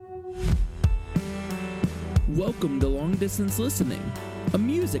Welcome to Long Distance Listening, a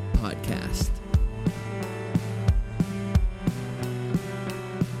music podcast.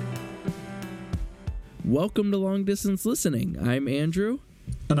 Welcome to Long Distance Listening. I'm Andrew.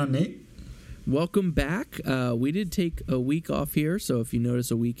 And I'm Nate. Welcome back. We did take a week off here, so if you notice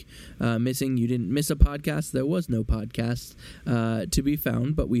a week missing, you didn't miss a podcast. There was no podcast to be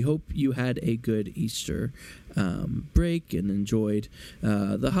found, but we hope you had a good Easter break and enjoyed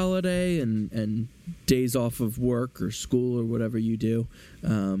the holiday and days off of work or school or whatever you do.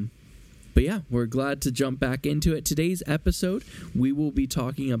 But yeah, we're glad to jump back into it. Today's episode, we will be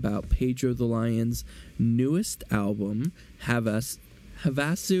talking about Pedro the Lion's newest album,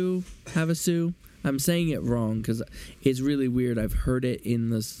 Havasu. I'm saying it wrong because it's really weird. I've heard it in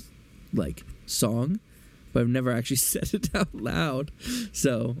this song, but I've never actually said it out loud.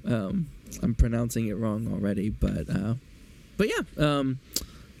 So I'm pronouncing it wrong already. But yeah,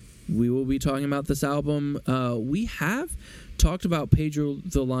 we will be talking about this album. We have talked about Pedro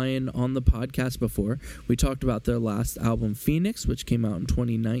the Lion on the podcast before. We talked about their last album, Phoenix, which came out in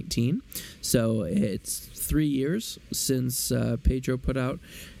 2019. So it's 3 years since Pedro put out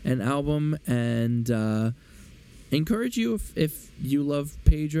an album, and encourage you, if you love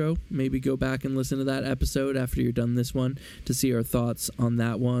Pedro, maybe go back and listen to that episode after you're done this one to see our thoughts on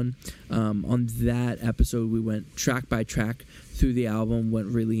that one. On that episode, we went track by track through the album, went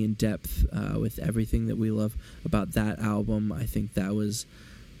really in depth with everything that we love about that album. I think that was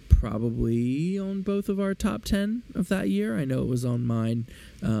probably on both of our top 10 of that year. I know it was on mine.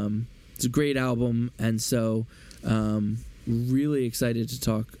 It's a great album, and so really excited to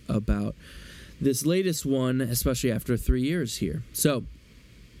talk about this latest one, especially after 3 years here. So,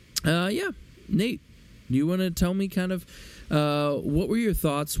 yeah, Nate, you want to tell me kind of what were your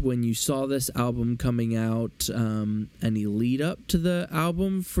thoughts when you saw this album coming out? Any lead up to the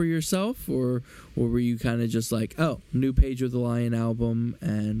album for yourself, or were you kind of just like, oh, new Pedro the Lion album,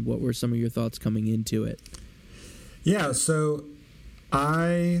 and what were some of your thoughts coming into it? Yeah, so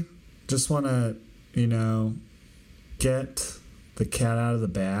I just want to, get the cat out of the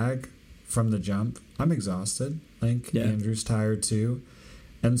bag from the jump. I'm exhausted. I think Andrew's tired too.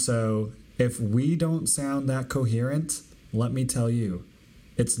 And so if we don't sound that coherent, let me tell you,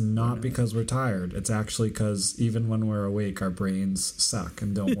 it's not because we're tired. It's actually because even when we're awake, our brains suck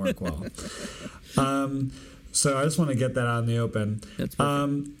and don't work well. So I just want to get that out in the open. That's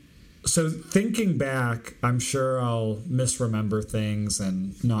perfect. So thinking back, I'm sure I'll misremember things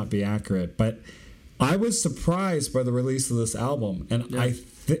and not be accurate, but I was surprised by the release of this album, and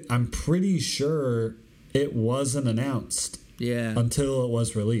I'm pretty sure it wasn't announced until it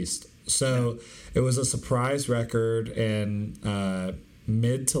was released. So it was a surprise record in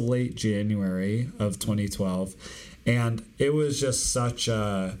mid to late January of 2012, and it was just such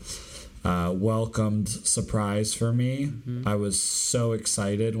a welcomed surprise for me. Mm-hmm. I was so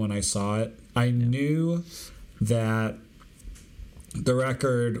excited when I saw it. I knew that the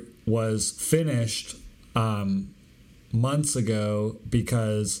record was finished months ago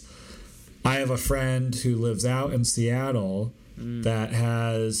because I have a friend who lives out in Seattle that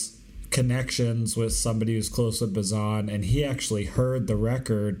has connections with somebody who's close with Bazan, and he actually heard the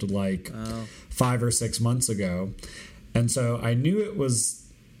record 5 or 6 months ago, and so I knew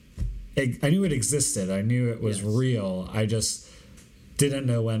it existed. I knew it was real. I just didn't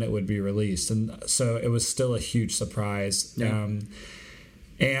know when it would be released, and so it was still a huge surprise.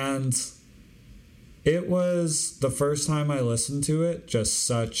 And it was the first time I listened to it, just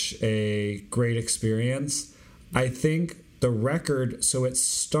such a great experience. I think the record, so it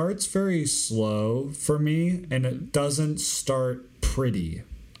starts very slow for me, and it doesn't start pretty.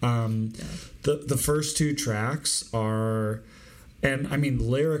 The first two tracks are, and I mean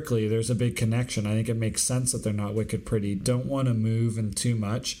lyrically, there's a big connection. I think it makes sense that they're not wicked pretty. Don't want to move and too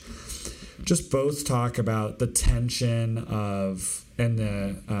much. Just both talk about the tension of and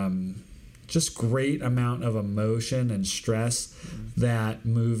the just great amount of emotion and stress that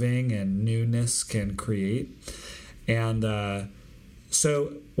moving and newness can create. And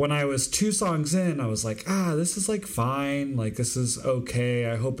so when I was 2 songs in, I was like, this is fine. This is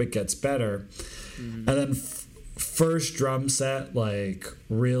okay. I hope it gets better. Mm-hmm. And then first drum set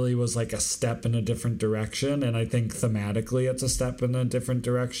really was a step in a different direction, and I think thematically it's a step in a different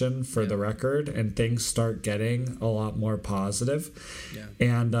direction for the record, and things start getting a lot more positive.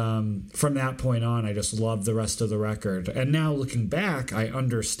 And from that point on, I just loved the rest of the record, and now looking back, I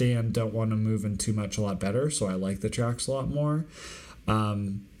understand Don't Want to Move in Too Much a lot better, so I like the tracks a lot more.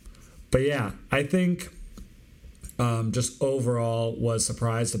 But yeah, I think just overall was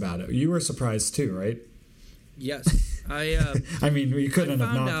surprised about it. You were surprised too, right? Yes, I mean, you couldn't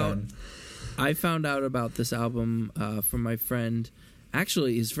have not been. I found out about this album from my friend.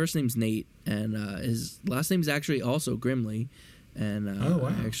 Actually, his first name's Nate, and his last name's actually also Grimley. And wow.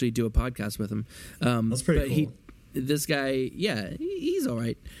 I actually do a podcast with him. That's pretty cool. This guy, yeah, he's all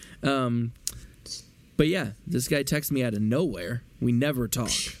right. But yeah, this guy texts me out of nowhere. We never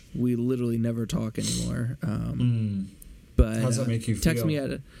talk. We literally never talk anymore. But how does that make you feel? Text me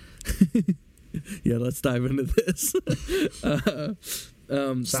out of... Yeah, let's dive into this.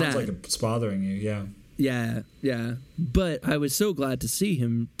 Sounds sad. like it's bothering you, yeah. Yeah. But I was so glad to see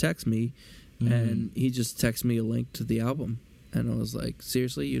him text me, and he just texted me a link to the album. And I was like,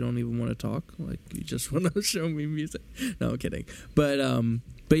 seriously, you don't even want to talk? Like, you just want to show me music? No, I'm kidding. But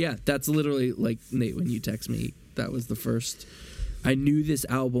yeah, that's literally, like, Nate, when you text me, that was the first... I knew this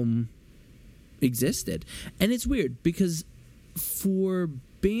album existed. And it's weird, because for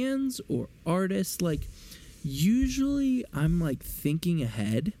bands or artists, like, usually I'm, like, thinking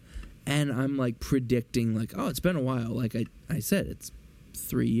ahead, and I'm, like, predicting, like, oh, it's been a while. Like I said, it's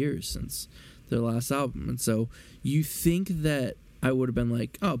 3 years since their last album. And so you think that I would have been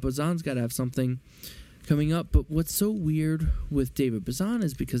like, oh, Bazan's got to have something coming up. But what's so weird with David Bazan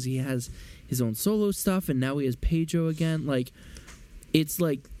is because he has his own solo stuff, and now he has Pedro again. Like, it's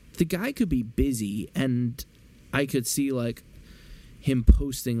like the guy could be busy, and I could see, like, him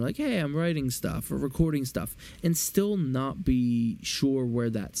posting, like, hey, I'm writing stuff or recording stuff, and still not be sure where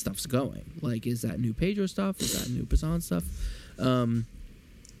that stuff's going. Like, is that new Pedro stuff? Is that new Bazan stuff?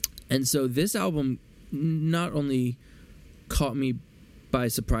 And so this album not only caught me by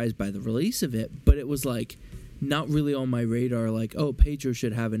surprise by the release of it, but it was, like, not really on my radar, like, oh, Pedro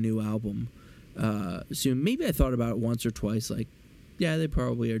should have a new album soon. Maybe I thought about it once or twice, like, yeah, they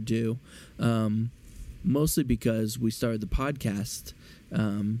probably are due. Mostly because we started the podcast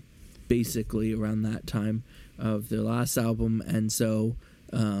basically around that time of their last album, and so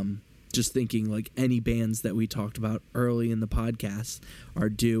just thinking, like, any bands that we talked about early in the podcast are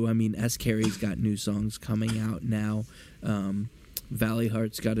due. I mean, S. Carey's got new songs coming out now. Valley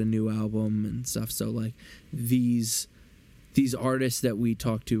Heart's got a new album and stuff. So, like, these artists that we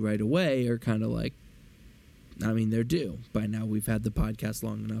talked to right away are kind of like, I mean, they're due. By now, we've had the podcast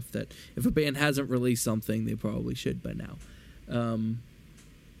long enough that if a band hasn't released something, they probably should by now.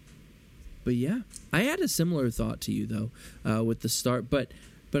 But yeah, I had a similar thought to you, though, with the start. But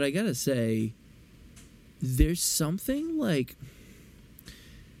I gotta say, there's something like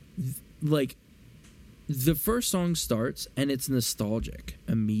the first song starts and it's nostalgic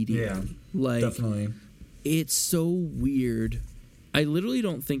immediately. Yeah, like, definitely. It's so weird. I literally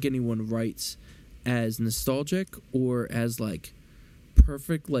don't think anyone writes as nostalgic or as, like,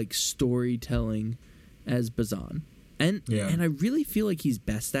 perfect, like, storytelling as Bazan. And I really feel like he's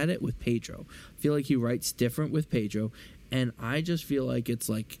best at it with Pedro. I feel like he writes different with Pedro, and I just feel like it's,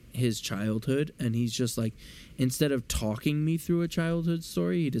 like, his childhood, and he's just, like, instead of talking me through a childhood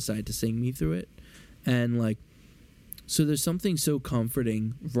story, he decided to sing me through it. And, like, so there's something so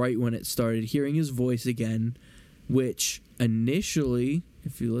comforting right when it started, hearing his voice again, which initially,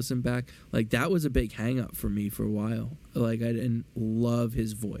 if you listen back, like, that was a big hang up for me for a while. Like, I didn't love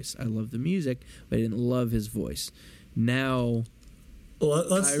his voice. I love the music, but I didn't love his voice. Now,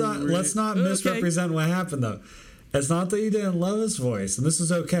 let's not misrepresent what happened, though. It's not that you didn't love his voice, and this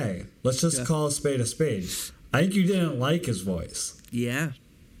is okay. Let's just call a spade a spade. I think you didn't like his voice. Yeah,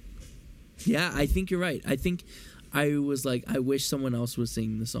 I think you're right. I think I was like, I wish someone else was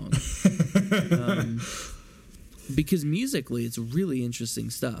singing the song. Because musically, it's really interesting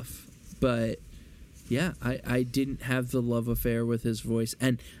stuff. But yeah, I didn't have the love affair with his voice.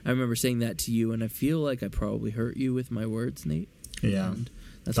 And I remember saying that to you, and I feel like I probably hurt you with my words, Nate. Yeah.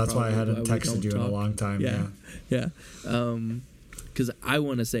 That's why I hadn't texted you in a long time. Yeah. Because I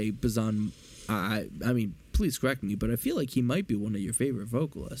want to say Bazan, I mean, please correct me, but I feel like he might be one of your favorite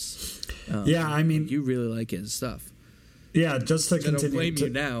vocalists. I mean, you really like his stuff. Yeah, just to continue. I don't blame you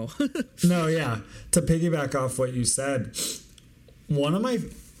now. No, yeah. To piggyback off what you said, one of my,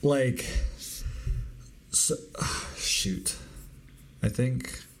 like, shoot. I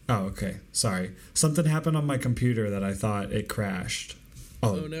think, okay. Sorry. Something happened on my computer that I thought it crashed.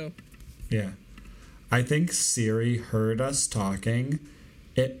 Oh no. Yeah. I think Siri heard us talking.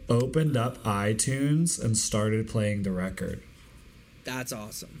 It opened up iTunes and started playing the record. That's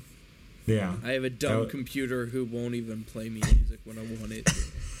awesome. Yeah. I have a dumb computer who won't even play me music when I want it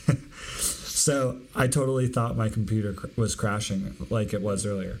to. So I totally thought my computer was crashing like it was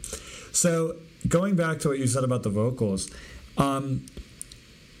earlier. So going back to what you said about the vocals,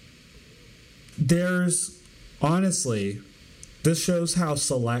 there's honestly, this shows how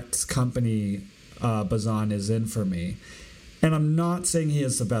select company Bazan is in for me. And I'm not saying he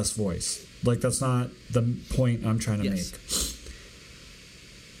has the best voice. Like, that's not the point I'm trying to make.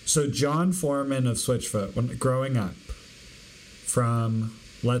 So Jon Foreman of Switchfoot, when growing up, from,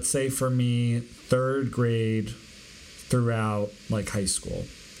 let's say for me, 3rd grade throughout, like, high school,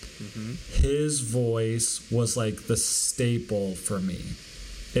 his voice was, like, the staple for me.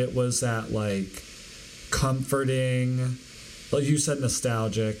 It was that, like, comforting, like you said,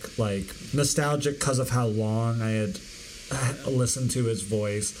 nostalgic because of how long I had listened to his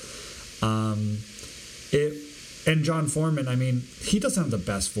voice. And Jon Foreman, I mean, he doesn't have the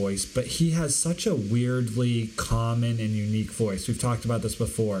best voice, but he has such a weirdly common and unique voice. We've talked about this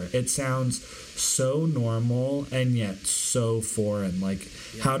before. It sounds so normal and yet so foreign. Like,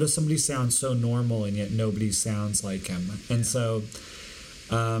 how does somebody sound so normal and yet nobody sounds like him? And so,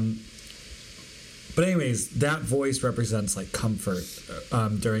 but anyways, that voice represents, like, comfort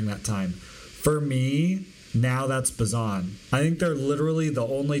during that time. For me, now that's Bazan. I think they're literally the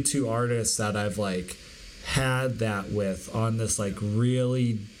only 2 artists that I've, like, had that with on this, like,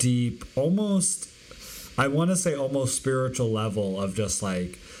 really deep, almost, I want to say almost spiritual level of just,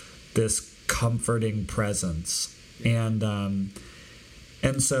 like, this comforting presence. And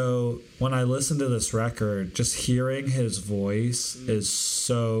so when I listen to this record, just hearing his voice is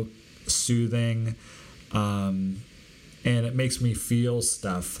so soothing, and it makes me feel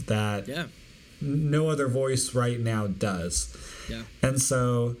stuff that no other voice right now does. And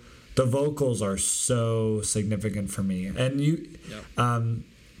so the vocals are so significant for me. And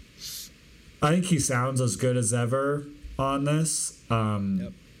I think he sounds as good as ever on this.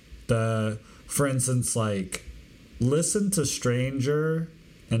 For instance, like, listen to Stranger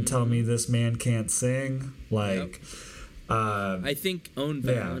and tell me this man can't sing. Like, I think Own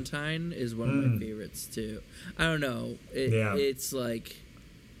Valentine is one of my favorites too. I don't know. It's like,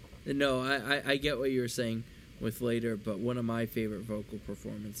 no, I get what you were saying with Later, but one of my favorite vocal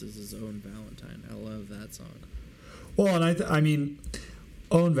performances is Own Valentine. I love that song. Well, and I mean,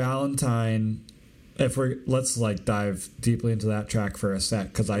 Own Valentine, let's like dive deeply into that track for a sec,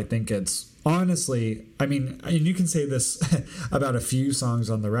 because I think it's honestly, I mean, and you can say this about a few songs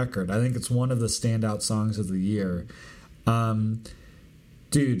on the record. I think it's one of the standout songs of the year.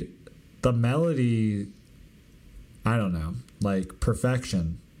 Dude, the melody, I don't know, like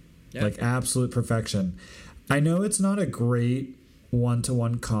perfection, like absolute perfection. I know it's not a great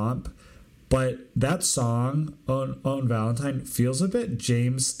one-to-one comp, but that song, Own Valentine, feels a bit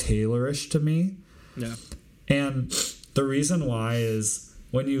James Taylor-ish to me. Yeah. And the reason why is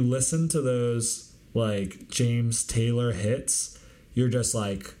when you listen to those, like, James Taylor hits, you're just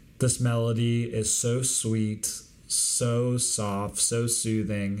like, this melody is so sweet, so soft, so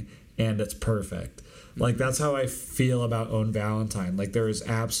soothing, and it's perfect. Like, that's how I feel about Own Valentine. Like, there is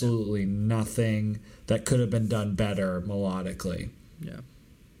absolutely nothing that could have been done better melodically. Yeah.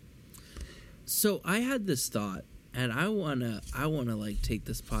 So I had this thought, and I wanna like take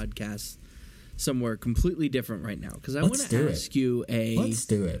this podcast somewhere completely different right now, because I want to ask you Let's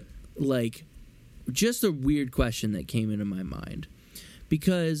do it. Like, just a weird question that came into my mind,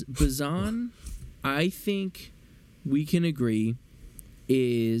 because Bazan, I think we can agree,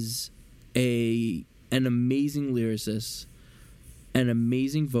 is an amazing lyricist, an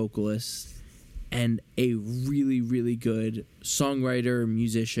amazing vocalist, and a really, really good songwriter,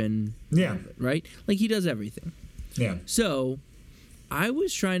 musician. Yeah. Right? Like, he does everything. Yeah. So, I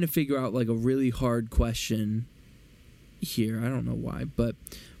was trying to figure out, like, a really hard question here. I don't know why, but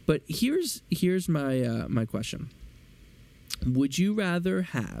here's my question. Would you rather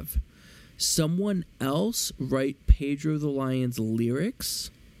have someone else write Pedro the Lion's lyrics,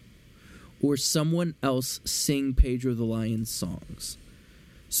 or someone else sing Pedro the Lion's songs?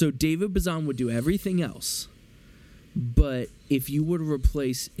 So David Bazan would do everything else, but if you were to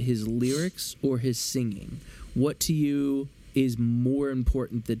replace his lyrics or his singing, what to you is more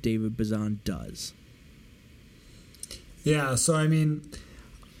important that David Bazan does? Yeah, so I mean,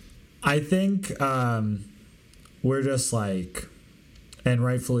 I think we're just like, and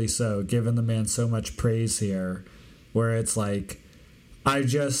rightfully so, giving the man so much praise here, where it's like, I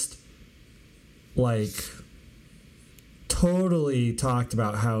just, like, totally talked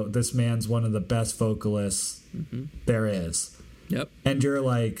about how this man's one of the best vocalists there is. Yep. And you're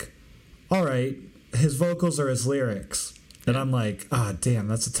like, all right, his vocals are his lyrics. And I'm like, damn,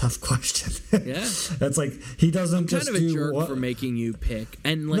 that's a tough question. Yeah. That's like, he doesn't I'm just kind of a do jerk what? for making you pick.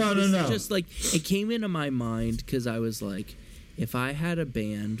 And like, No. Just like, it came into my mind because I was like, if I had a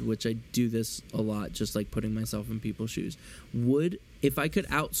band, which I do this a lot, just like putting myself in people's shoes, if I could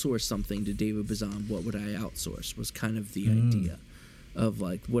outsource something to David Bazan, what would I outsource? Was kind of the idea. of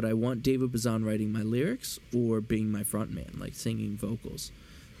like, would I want David Bazan writing my lyrics or being my front man, like singing vocals?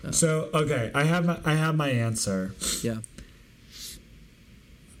 So okay, I have my answer. Yeah,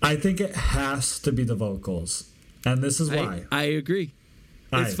 I think it has to be the vocals, and this is why. I agree.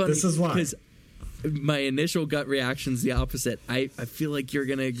 It's funny. This is why. Because my initial gut reaction is the opposite. I feel like you're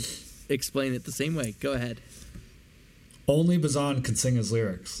gonna explain it the same way. Go ahead. Only Bazan can sing his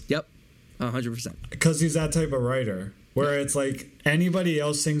lyrics. Yep, 100%. Because he's that type of writer. Where it's like anybody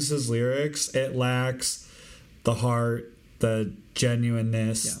else sings his lyrics, it lacks the heart, the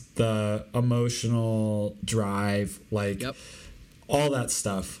genuineness, the emotional drive, like all that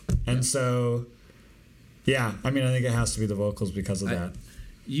stuff. And so, yeah, I mean, I think it has to be the vocals because of that.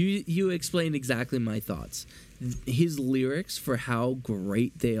 You explained exactly my thoughts. His lyrics, for how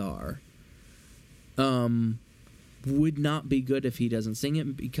great they are, would not be good if he doesn't sing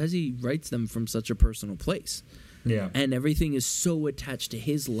it, because he writes them from such a personal place. Yeah. And everything is so attached to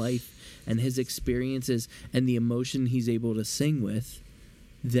his life and his experiences and the emotion he's able to sing with,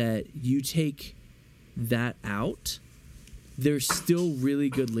 that you take that out, there's still really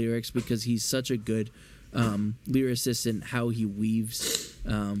good lyrics because he's such a good lyricist in how he weaves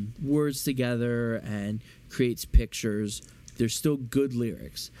words together and creates pictures. There's still good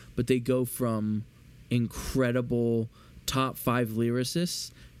lyrics, but they go from incredible top 5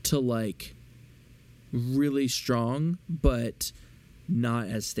 lyricists to like really strong but not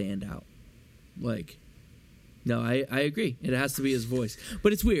as standout. Like, no, I agree, it has to be his voice.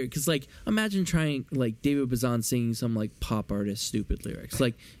 But it's weird because, like, imagine trying like David Bazan singing some like pop artist stupid lyrics.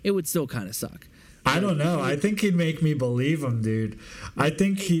 Like, it would still kind of suck. I don't know. I think he'd make me believe him, dude. I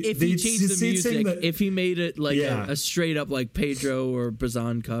think if he changed the music, if he made it like a straight up like Pedro or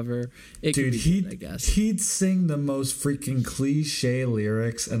Bazan cover, it could be good, I guess. He'd sing the most freaking cliche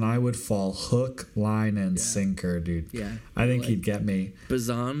lyrics, and I would fall hook, line, and sinker, dude. Yeah, I think he'd get me.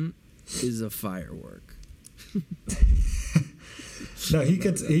 Bazan is a firework. No, he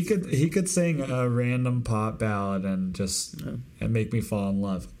could sing a random pop ballad and just and make me fall in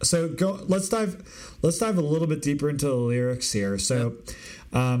love. So let's dive a little bit deeper into the lyrics here. So,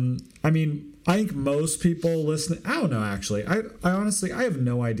 I mean, I think most people listening, I don't know, actually, I honestly, I have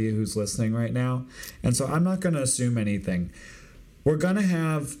no idea who's listening right now, and so I'm not going to assume anything. We're going to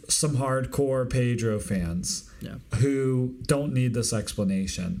have some hardcore Pedro fans who don't need this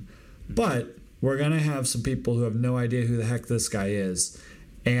explanation, but we're going to have some people who have no idea who the heck this guy is.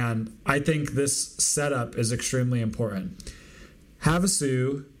 And I think this setup is extremely important.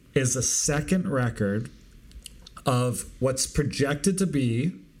 Havasu is the second record of what's projected to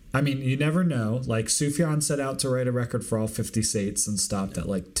be, I mean, you never know. Like, Sufjan set out to write a record for all 50 states and stopped at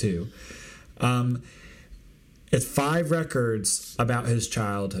like 2. It's 5 records about his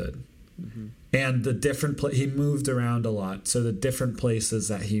childhood. Mm-hmm. And the different he moved around a lot, so the different places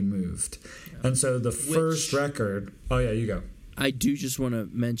that he moved. And so the first record... Oh, yeah, you go. I do just want to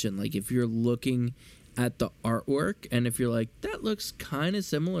mention, like, if you're looking at the artwork and if you're like, that looks kind of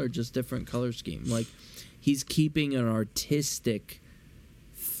similar, just different color scheme. Like, he's keeping an artistic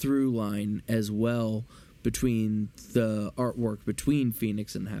through line as well between the artwork between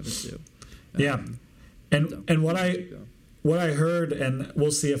Phoenix and Havasu. And what I heard, and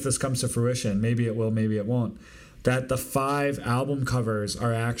we'll see if this comes to fruition, maybe it will, maybe it won't, that the 5 album covers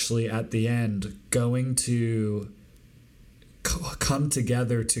are actually at the end going to come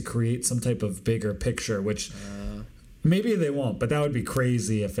together to create some type of bigger picture, which maybe they won't, but that would be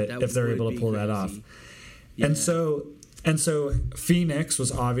crazy if they're able to pull that off. Yeah. And so Phoenix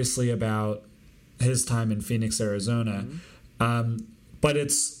was obviously about his time in Phoenix, Arizona. Mm-hmm.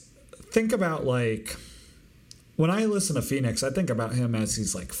 But think about, like, when I listen to Phoenix, I think about him as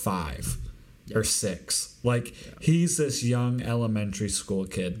he's like 5 or 6. Like, he's this young elementary school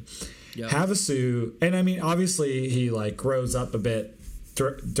kid. Yep. Havasu, and I mean, obviously he like grows up a bit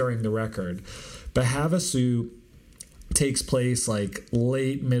during the record, but Havasu takes place like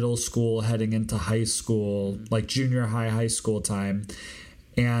late middle school, heading into high school, like junior high school time.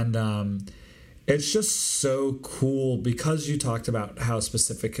 And it's just so cool because you talked about how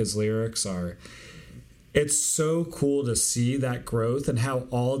specific his lyrics are. It's so cool to see that growth and how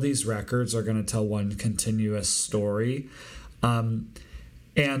all of these records are going to tell one continuous story.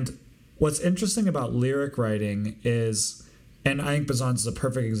 And what's interesting about lyric writing is, and I think Bazan's is a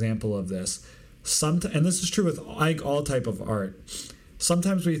perfect example of this, and this is true with all type of art.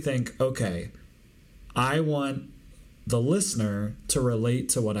 Sometimes we think, okay, I want the listener to relate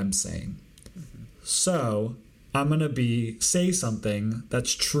to what I'm saying. Mm-hmm. So I'm going to say something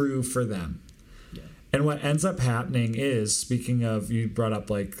that's true for them. And what ends up happening is, speaking of, you brought up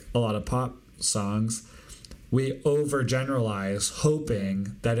like a lot of pop songs, we overgeneralize,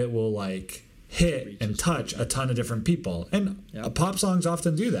 hoping that it will like hit and touch a ton of different people. And pop songs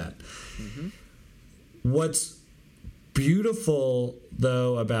often do that. Mm-hmm. What's beautiful,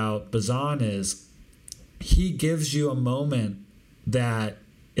 though, about Bazan is he gives you a moment that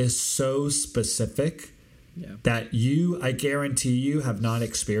is so specific that I guarantee you, have not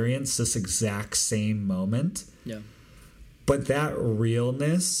experienced this exact same moment. Yeah. But that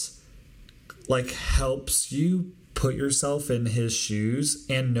realness, like, helps you put yourself in his shoes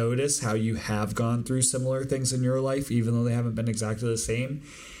and notice how you have gone through similar things in your life, even though they haven't been exactly the same.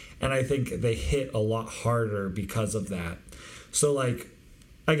 And I think they hit a lot harder because of that. So, like,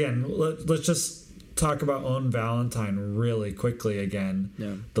 again, let's just talk about Own Valentine really quickly again.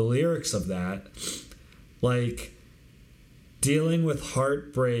 Yeah. The lyrics of that, like, dealing with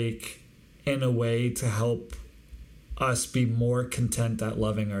heartbreak in a way to help us be more content at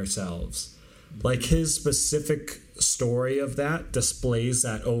loving ourselves. Like, his specific story of that displays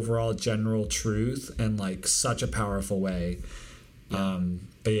that overall general truth in, like, such a powerful way.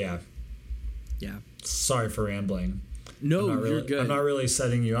 But yeah. Sorry for rambling. No, you're good. I'm not really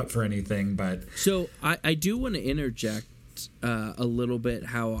setting you up for anything, but so I do want to interject a little bit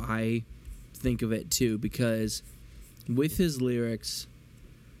how I think of it too, because with his lyrics,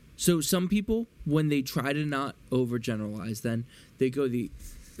 so some people, when they try to not overgeneralize, then they go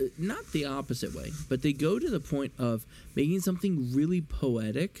not the opposite way, but they go to the point of making something really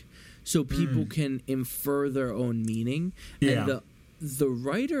poetic so people can infer their own meaning. Yeah. And the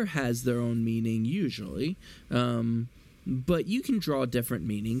writer has their own meaning usually, but you can draw different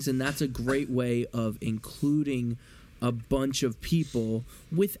meanings, and that's a great way of including a bunch of people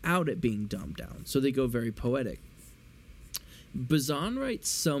without it being dumbed down. So they go very poetic. Bazan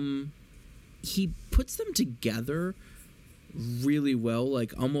writes he puts them together really well,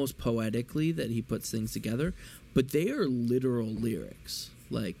 like almost poetically that he puts things together, but they are literal lyrics.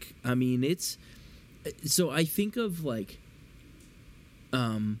 Like, I mean, so I think of like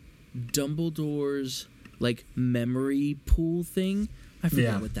Dumbledore's like memory pool thing. I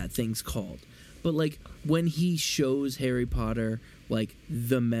forget what that thing's called. But like when he shows Harry Potter like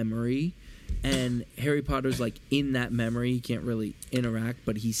the memory, and Harry Potter's like in that memory, he can't really interact,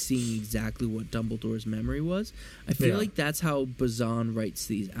 but he's seeing exactly what Dumbledore's memory was. I feel like that's how Bazan writes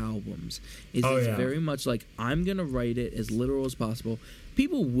these albums. It's very much like, I'm gonna write it as literal as possible.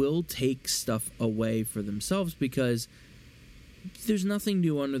 People will take stuff away for themselves because there's nothing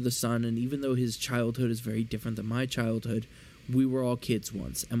new under the sun, and even though his childhood is very different than my childhood, we were all kids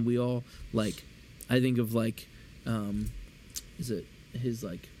once, and we all, like, I think of, like, is it his,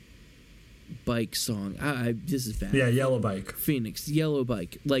 like, bike song? This is bad. Yeah, Yellow Bike. Phoenix, Yellow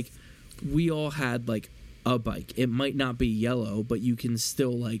Bike. Like, we all had, like, a bike. It might not be yellow, but you can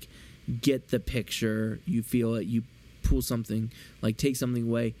still, like, get the picture. You feel it. You pull something, like, take something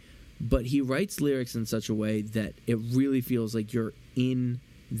away. But he writes lyrics in such a way that it really feels like you're in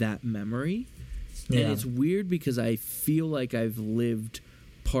that memory. Yeah. And it's weird because I feel like I've lived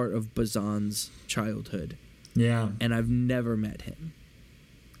part of Bazan's childhood. Yeah. And I've never met him.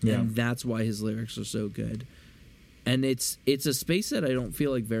 Yeah. And that's why his lyrics are so good. And it's a space that I don't feel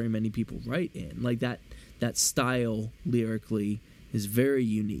like very many people write in. Like that style lyrically is very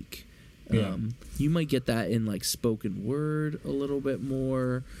unique. Yeah. You might get that in like spoken word a little bit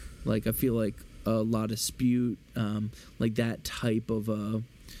more. Like, I feel like a lot of Spute, like that type of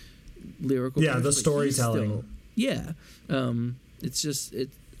lyrical. Yeah, the storytelling. It's just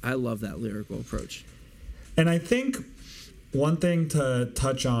I love that lyrical approach. And I think one thing to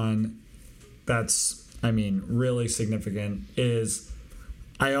touch on that's, I mean, really significant is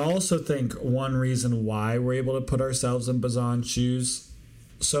I also think one reason why we're able to put ourselves in Bazan's shoes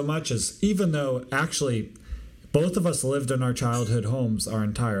so much is, even though actually both of us lived in our childhood homes our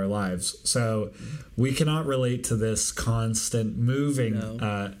entire lives, so we cannot relate to this constant moving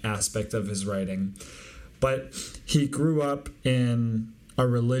aspect of his writing. But he grew up in a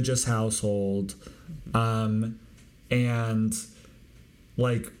religious household, and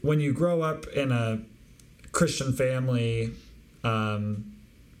like when you grow up in a Christian family,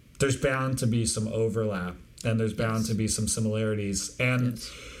 there's bound to be some overlap, and there's bound to be some similarities. And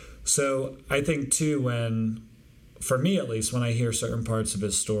so I think too, for me at least, when I hear certain parts of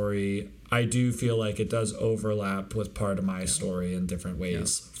his story, I do feel like it does overlap with part of my story in different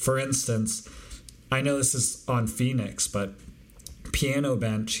ways. Yeah. For instance, I know this is on Phoenix, but Piano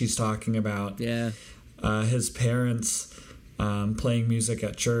Bench, he's talking about his parents playing music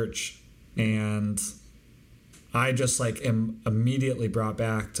at church, and I just like am immediately brought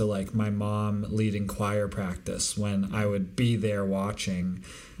back to like my mom leading choir practice when I would be there watching,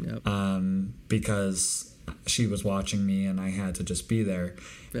 because she was watching me and I had to just be there.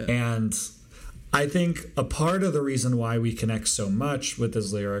 Yeah. And I think a part of the reason why we connect so much with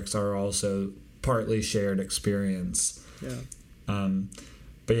his lyrics are also partly shared experience. Yeah.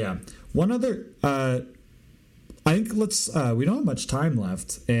 But yeah, one other, I think we don't have much time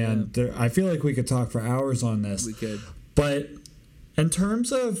left, and I feel like we could talk for hours on this. We could. But in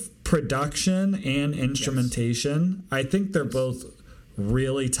terms of production and instrumentation, I think they're both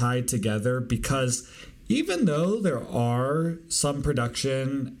really tied together, because even though there are some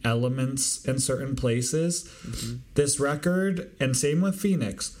production elements in certain places, this record, and same with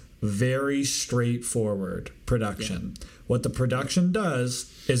Phoenix, very straightforward production. Yeah. What the production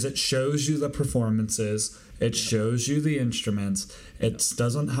does is it shows you the performances, it shows you the instruments, it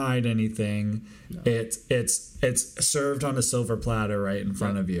doesn't hide anything. No. It's served on a silver platter right in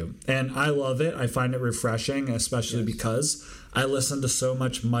front of you. And I love it. I find it refreshing, especially because I listen to so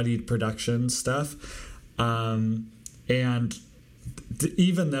much muddied production stuff. And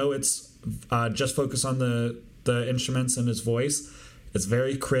even though it's just focused on the instruments and his voice, it's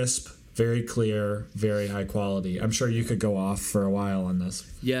very crisp, very clear, very high quality. I'm sure you could go off for a while on this.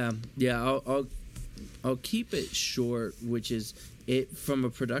 Yeah. I'll keep it short, which is it from a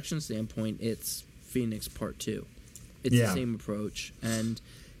production standpoint. It's Phoenix Part 2. It's the same approach, and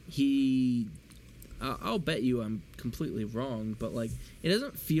I'll bet you I'm completely wrong, but like it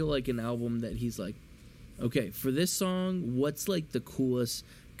doesn't feel like an album that he's like, okay, for this song, what's like the coolest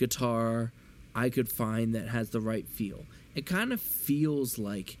guitar I could find that has the right feel? It kind of feels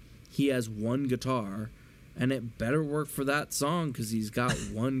like he has one guitar, and it better work for that song because he's got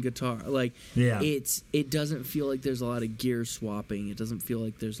one guitar. Like, it doesn't feel like there's a lot of gear swapping. It doesn't feel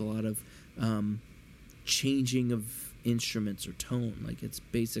like there's a lot of changing of instruments or tone. Like, it's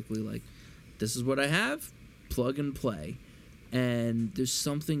basically like, this is what I have, plug and play. And there's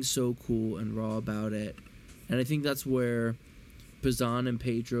something so cool and raw about it. And I think that's where Bazan and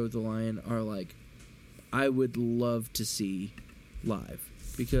Pedro the Lion are like, I would love to see live,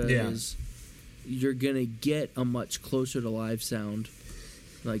 because you're going to get a much closer to live sound.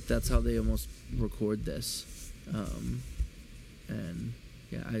 Like, that's how they almost record this. And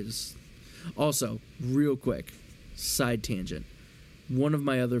yeah, also, real quick, side tangent. One of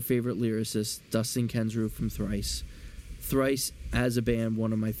my other favorite lyricists, Dustin Kensrue from Thrice. Thrice, as a band,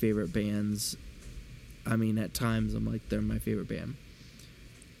 one of my favorite bands. I mean, at times, I'm like, they're my favorite band.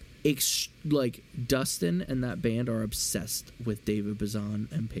 Like, Dustin and that band are obsessed with David Bazan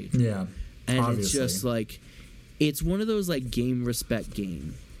and Pedro. Yeah, and obviously. It's just, like, it's one of those, like, game, respect,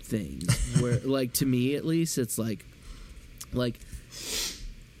 game things. Where, like, to me, at least, it's like,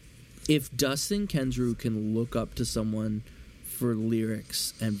 if Dustin Kensrue can look up to someone for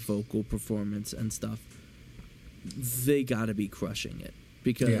lyrics and vocal performance and stuff, they gotta be crushing it,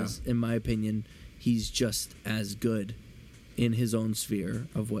 because in my opinion he's just as good in his own sphere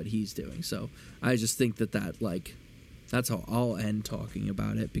of what he's doing. So I just think that like, that's how I'll end talking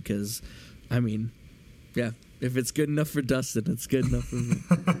about it, because I mean, if it's good enough for Dustin, it's good enough for me.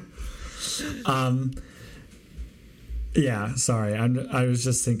 Yeah, sorry. I was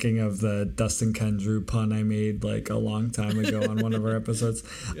just thinking of the Dustin Kensrue pun I made like a long time ago on one of our episodes.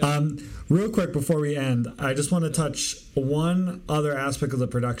 Real quick before we end, I just want to touch one other aspect of the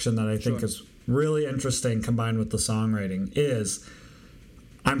production that I think is really interesting combined with the songwriting. Is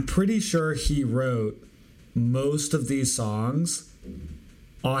I'm pretty sure he wrote most of these songs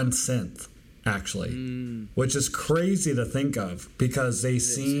on synth, actually, which is crazy to think of, because they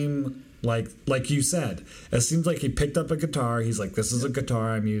seem... Like you said, it seems like he picked up a guitar. He's like, this is a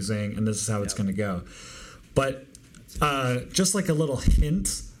guitar I'm using, and this is how it's going to go. But just like a little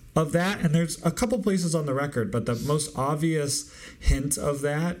hint of that, and there's a couple places on the record, but the most obvious hint of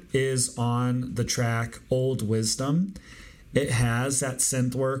that is on the track Old Wisdom. It has that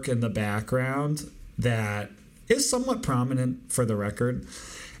synth work in the background that is somewhat prominent for the record.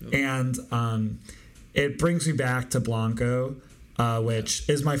 And it brings me back to Blanco, which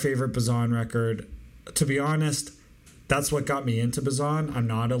is my favorite Bazan record. To be honest, that's what got me into Bazan. I'm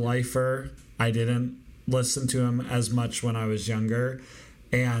not a lifer. I didn't listen to him as much when I was younger.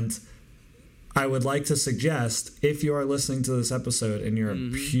 And I would like to suggest, if you are listening to this episode and you're a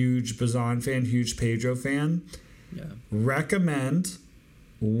huge Bazan fan, huge Pedro fan, recommend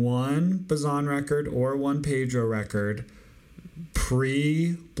one Bazan record or one Pedro record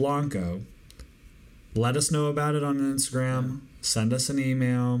pre-Blanco. Let us know about it on Instagram. Send us an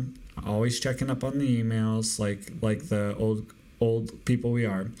email. Always checking up on the emails, like the old people we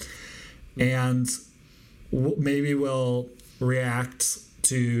are. And maybe we'll react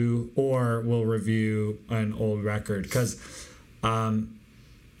to, or we'll review an old record, because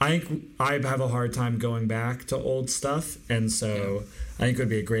I think I have a hard time going back to old stuff, and so I think it would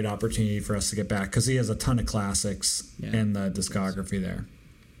be a great opportunity for us to get back because he has a ton of classics in the discography there.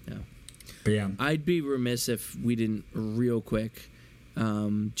 Yeah, but yeah, I'd be remiss if we didn't real quick,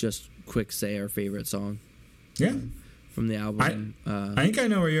 just quick say our favorite song. Yeah, from the album. I think I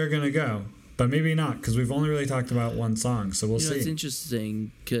know where you're gonna go, but maybe not because we've only really talked about one song, so we'll see. It's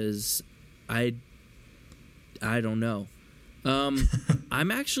interesting because I don't know.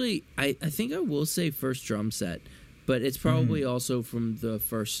 I'm actually I think I will say first drum set, but it's probably also from the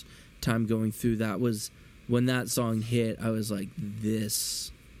first time going through. That was when that song hit. I was like,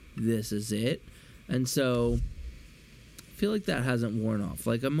 this is it, and so I feel like that hasn't worn off.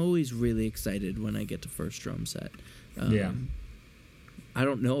 Like I'm always really excited when I get to first drum set. I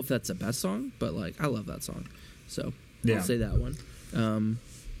don't know if that's the best song, but like I love that song, so I'll say that one.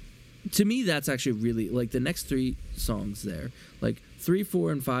 To me, that's actually really like the next three songs there, like 3,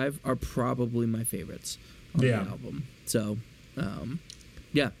 4, and 5 are probably my favorites on the album. So, how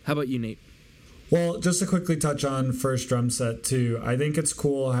about you, Nate? Well, just to quickly touch on first drum set too, I think it's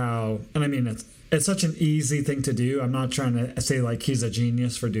cool how, and I mean it's such an easy thing to do. I'm not trying to say like he's a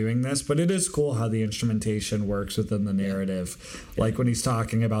genius for doing this, but it is cool how the instrumentation works within the narrative, like when he's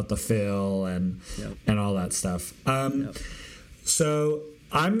talking about the fill and all that stuff. So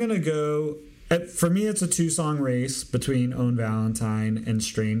I'm gonna go. For me, it's a 2-song race between Own Valentine and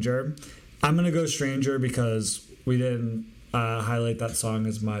Stranger. I'm gonna go Stranger because we didn't highlight that song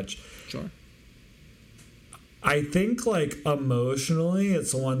as much. Sure. I think like emotionally,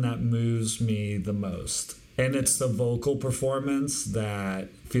 it's the one that moves me the most, and it's the vocal performance that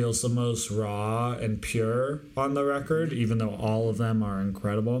feels the most raw and pure on the record, even though all of them are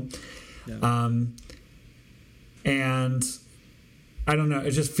incredible. And I don't know. It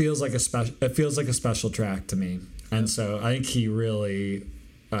just feels like a special track to me, and so I think he really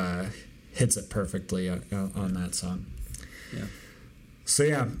hits it perfectly on that song. Yeah.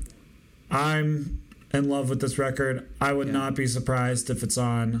 So I'm in love with this record. I would not be surprised if it's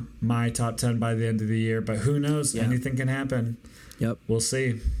on my top 10 by the end of the year, but who knows? Anything can happen. Yep. We'll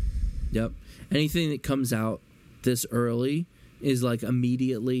see. Yep. Anything that comes out this early is like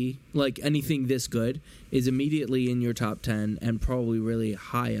immediately, like anything this good is immediately in your top 10 and probably really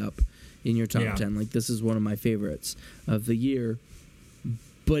high up in your top 10. Like this is one of my favorites of the year,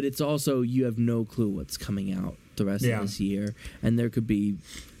 but it's also, you have no clue what's coming out the rest of this year. And there could be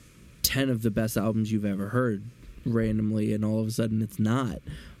 10 of the best albums you've ever heard randomly, and all of a sudden it's not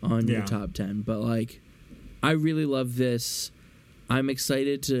on your top 10. But like, I really love this. I'm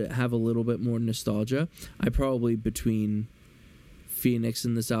excited to have a little bit more nostalgia. I probably, between Phoenix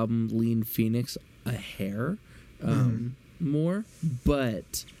and this album, lean Phoenix a hair more,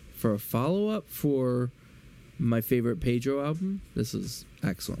 but for a follow-up for my favorite Pedro album, this is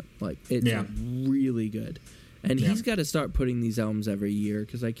excellent. Like it's really good, and he's got to start putting these albums every year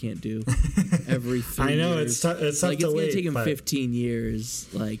because I can't do every 3 years. I know it's tough like to it's wait, gonna take him but 15 years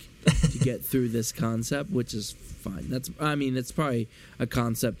like to get through this concept, which is fine. It's probably a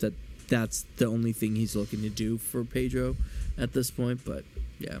concept that's the only thing he's looking to do for Pedro at this point, but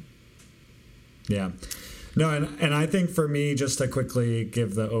no, and I think for me, just to quickly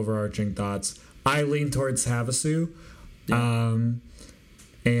give the overarching thoughts, I lean towards Havasu,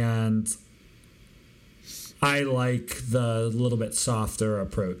 and I like the little bit softer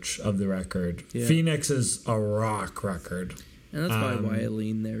approach of the record. Phoenix is a rock record, and that's probably why I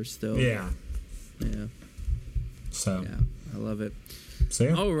lean there still. So I love it.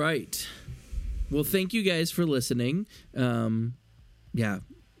 So all right. Well, thank you guys for listening.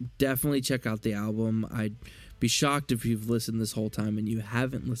 Definitely check out the album. I'd be shocked if you've listened this whole time and you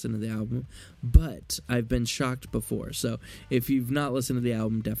haven't listened to the album, but I've been shocked before. So if you've not listened to the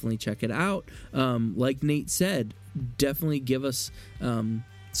album, definitely check it out. Like Nate said, definitely give us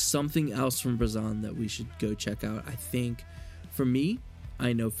something else from Bazan that we should go check out. I think for me,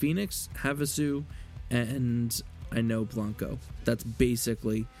 I know Phoenix, Havasu, and I know Blanco. That's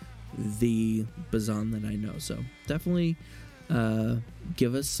basically the Bazan that I know. So definitely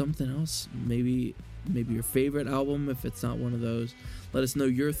give us something else. Maybe your favorite album if it's not one of those. Let us know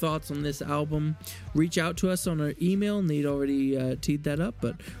your thoughts on this album. Reach out to us on our email. Nate already teed that up,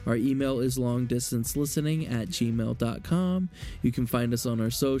 but our email is longdistancelistning@gmail.com. You can find us on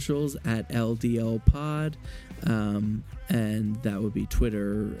our socials at LDLpod, and that would be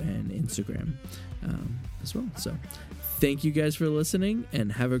Twitter and Instagram as well. So thank you guys for listening,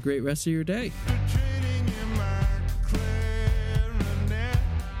 and have a great rest of your day.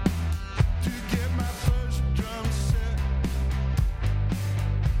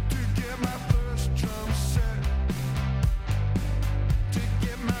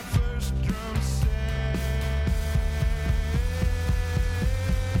 Get my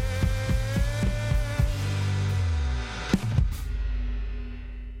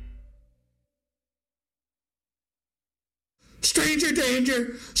Stranger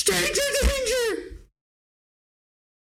danger! Stranger danger!